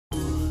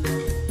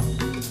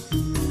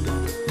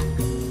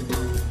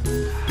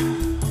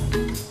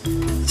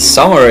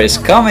Summer is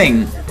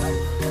coming!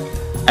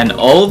 And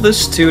all the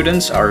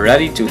students are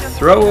ready to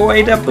throw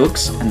away their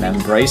books and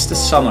embrace the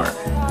summer.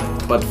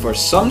 But for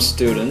some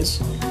students,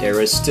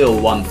 there is still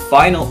one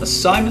final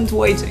assignment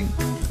waiting.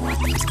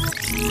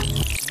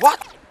 What?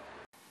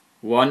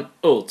 One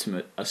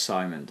ultimate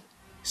assignment.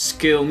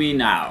 Skill me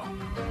now.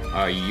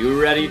 Are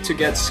you ready to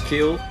get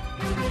skilled?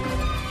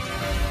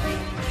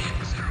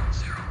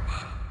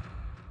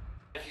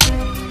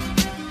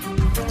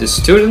 The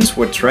students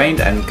were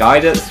trained and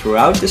guided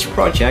throughout this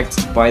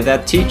project by their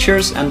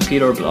teachers and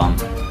Peter Blom.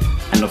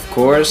 And of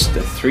course,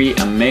 the three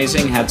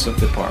amazing heads of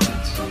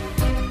departments.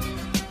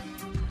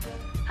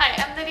 Hi,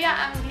 I'm Lydia.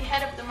 I'm the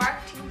head of the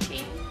marketing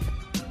team.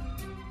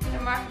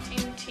 The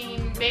marketing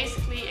team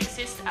basically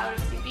exists out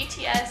of the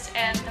BTS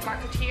and the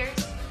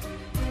marketeers,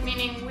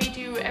 meaning we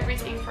do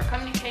everything for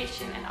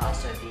communication and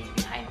also the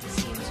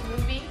behind-the-scenes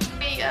movie.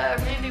 We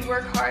really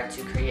work hard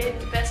to create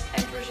the best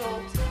end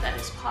result that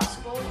is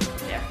possible.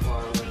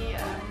 Therefore, we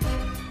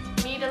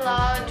meet a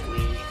lot,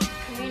 we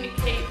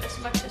communicate as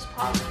much as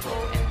possible,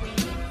 and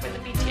for the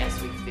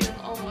BTS, we film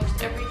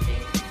almost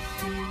everything.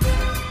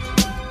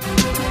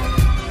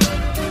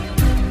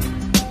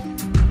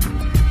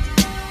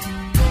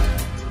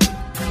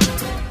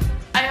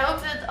 I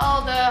hope that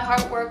all the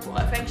hard work will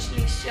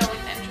eventually show an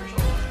end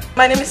result.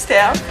 My name is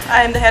Thea.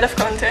 I am the head of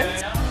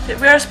content.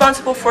 We are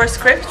responsible for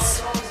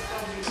scripts,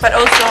 but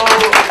also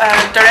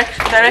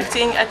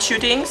directing at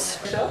shootings.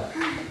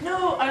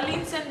 No,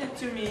 Arlene sent it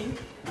to me.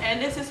 And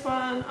this is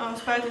one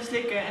of Spuiten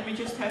Slikken, and we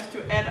just have to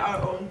add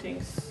our own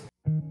things.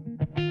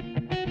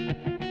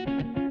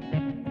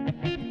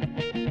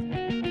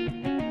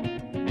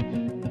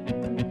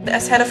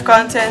 As head of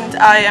content,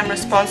 I am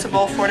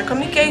responsible for the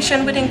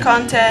communication within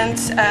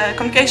content,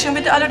 communication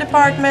with the other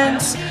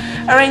departments,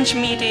 arrange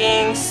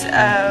meetings.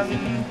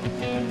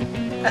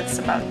 That's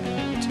about it.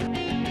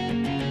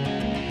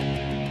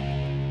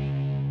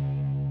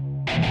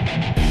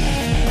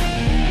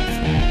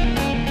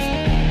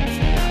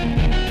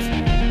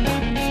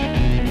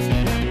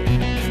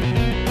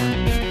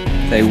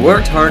 They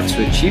worked hard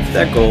to achieve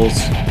their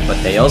goals,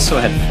 but they also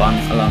had fun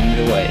along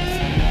the way.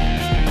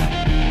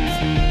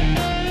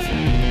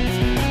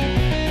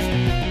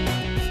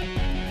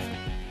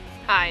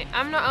 Hi,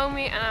 I'm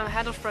Naomi and I'm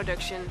head of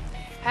production.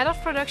 Head of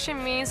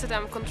production means that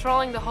I'm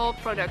controlling the whole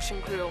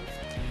production crew.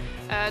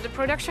 The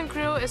production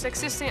crew is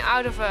existing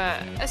out of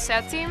a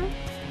set team,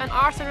 an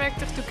art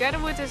director together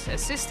with his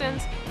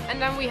assistant, and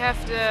then we have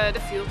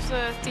the field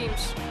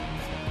teams.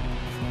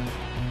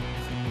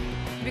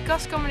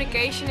 Because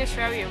communication is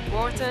very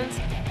important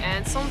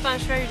and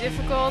sometimes very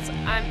difficult,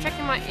 I'm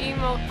checking my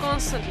email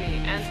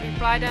constantly and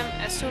reply them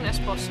as soon as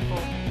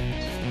possible.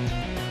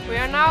 We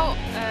are now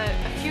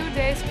a few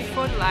days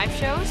before the live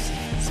shows,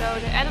 so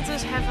the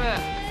editors have a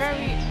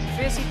very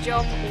busy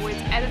job with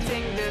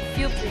editing the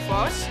field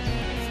reports.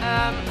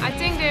 I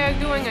think they are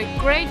doing a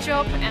great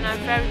job and I'm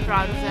very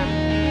proud of them.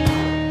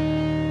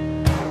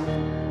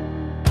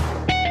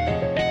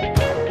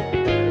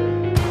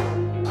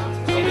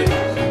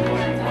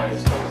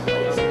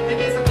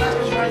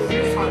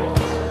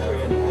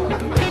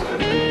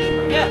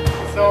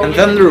 And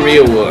then the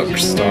real work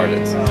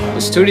started. The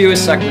studio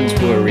segments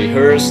were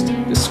rehearsed,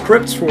 the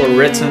scripts were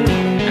written,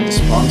 and the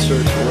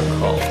sponsors were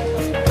called.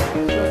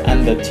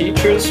 And the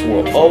teachers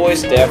were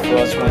always there for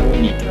us when we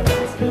needed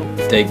them.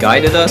 They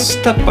guided us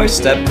step by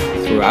step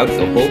throughout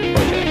the whole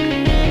project.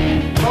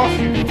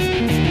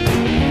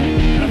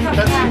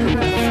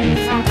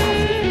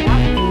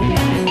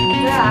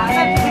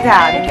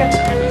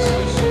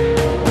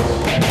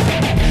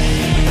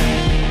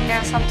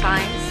 Yeah,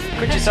 sometimes.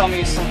 Could you tell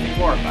me something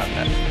more about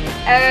that?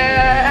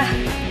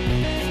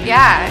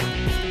 Yeah.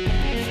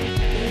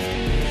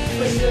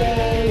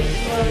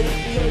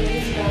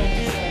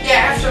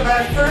 Yeah, so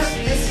but first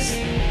this is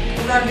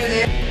we're gonna do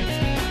this.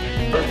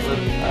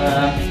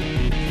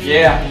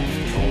 Yeah.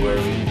 Don't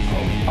worry,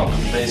 I'll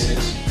come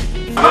basics.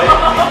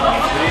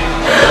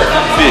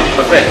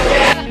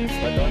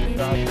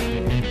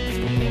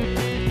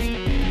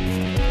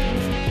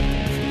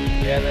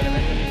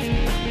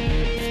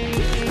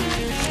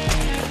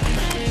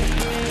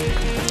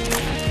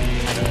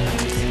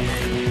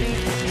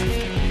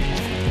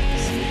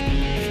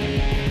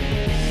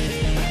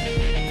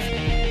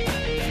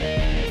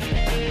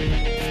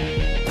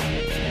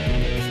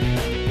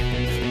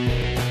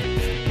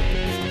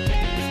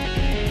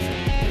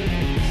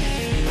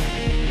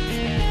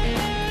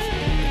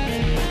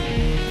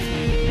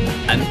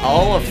 And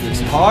all of this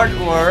hard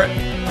work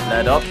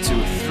led up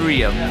to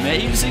 3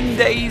 amazing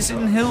days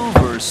in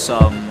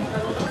Hilversum.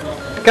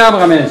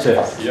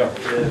 Cameramensen. Ja.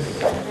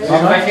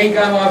 Mag wij geen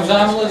camera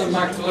verzamelen? Dat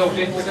maakt het wel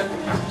overzichtelijker.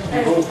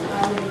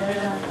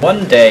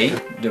 One day,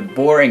 the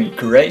boring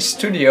grey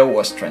studio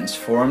was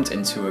transformed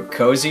into a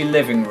cozy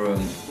living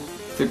room.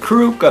 The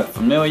crew got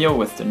familiar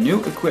with the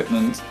new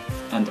equipment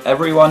and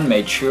everyone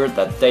made sure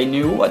that they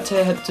knew what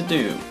they had to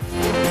do.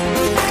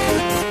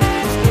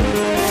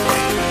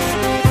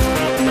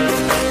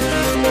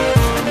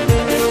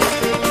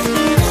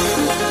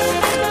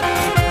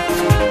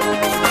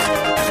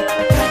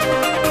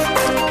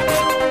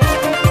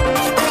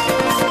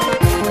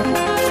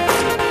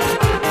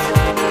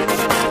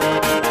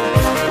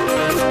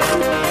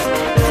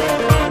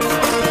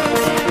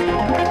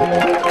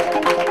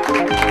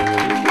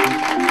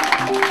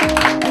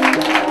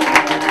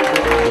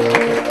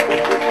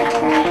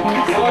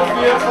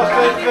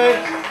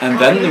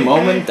 then the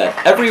moment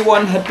that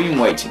everyone had been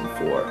waiting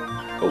for.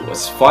 It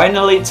was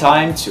finally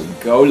time to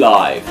go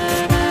live.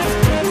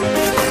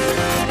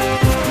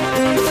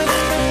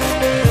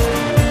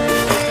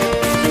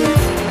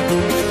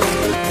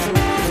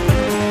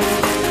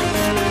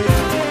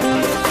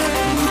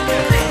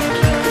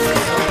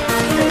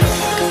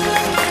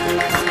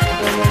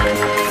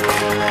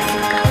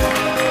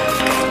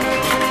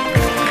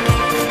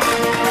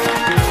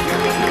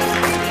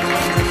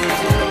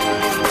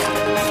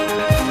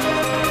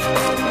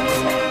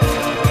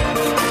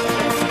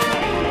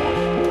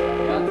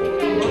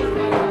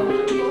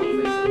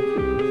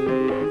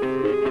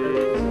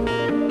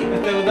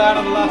 Daar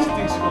aan de laatste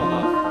 10 seconden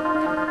af.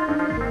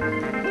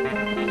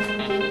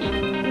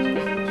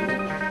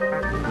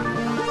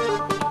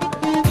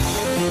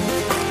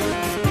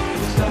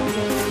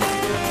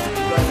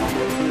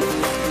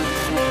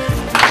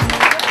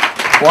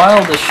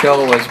 While the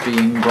show was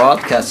being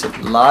broadcasted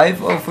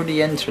live over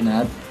the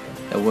internet,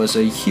 there was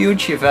a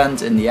huge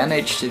event in the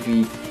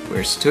NHTV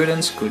where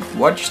students could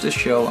watch the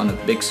show on a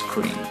big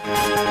screen.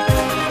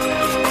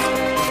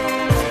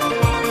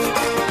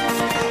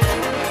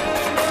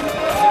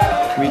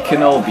 We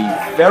can all be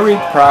very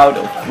proud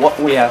of what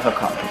we have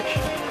accomplished.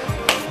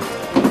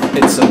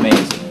 It's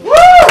amazing.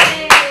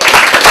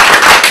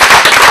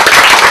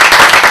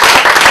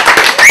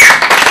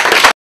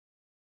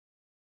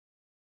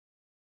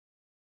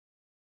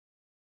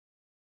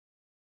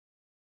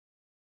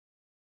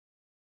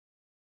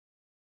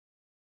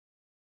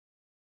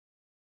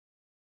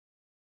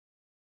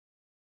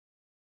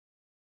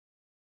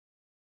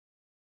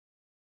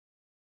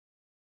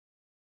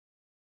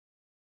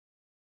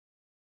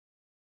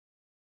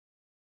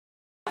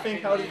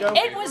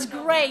 It was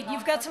great.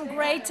 You've got some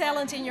great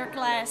talent in your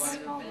class.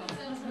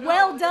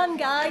 Well done,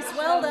 guys.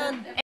 Well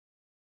done.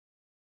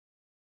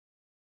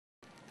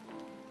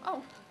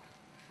 Oh.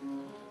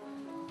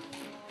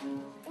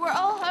 We're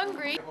all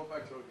hungry.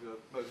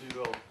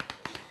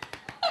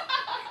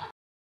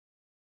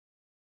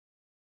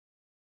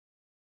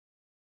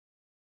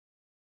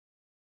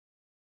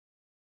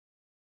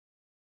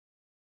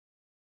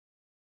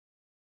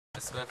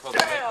 It's like what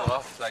the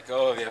off, like,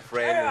 oh, we have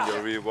rain and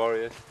you're real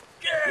warriors.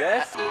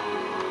 Yes?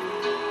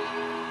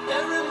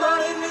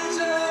 Everybody needs a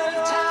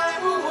little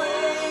time away.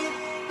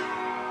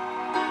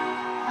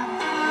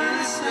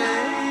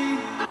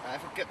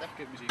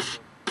 Even muziek.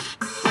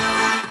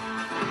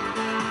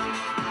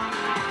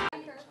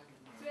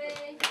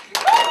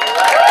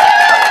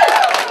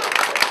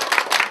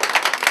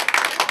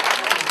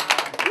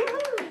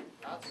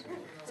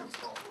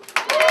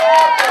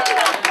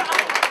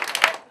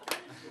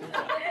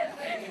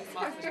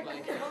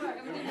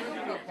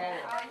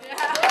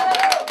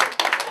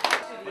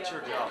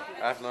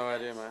 I have no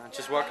idea, man. I'm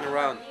just walking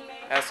around,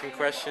 asking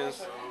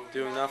questions,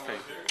 doing nothing.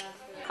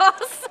 Oh,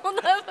 so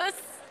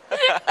nervous.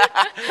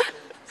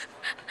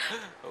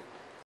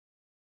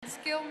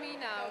 Skill me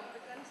now.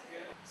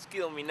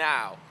 Skill me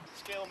now.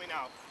 Skill me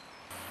now.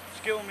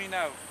 Skill me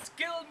now.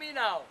 Skill me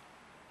now.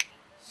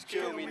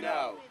 Skill me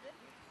now.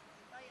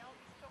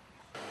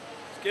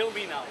 Skill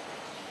me now.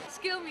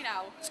 Skill me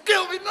now.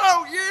 Skill me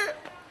now, yeah!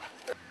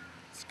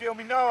 Skill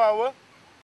me now, ouwe.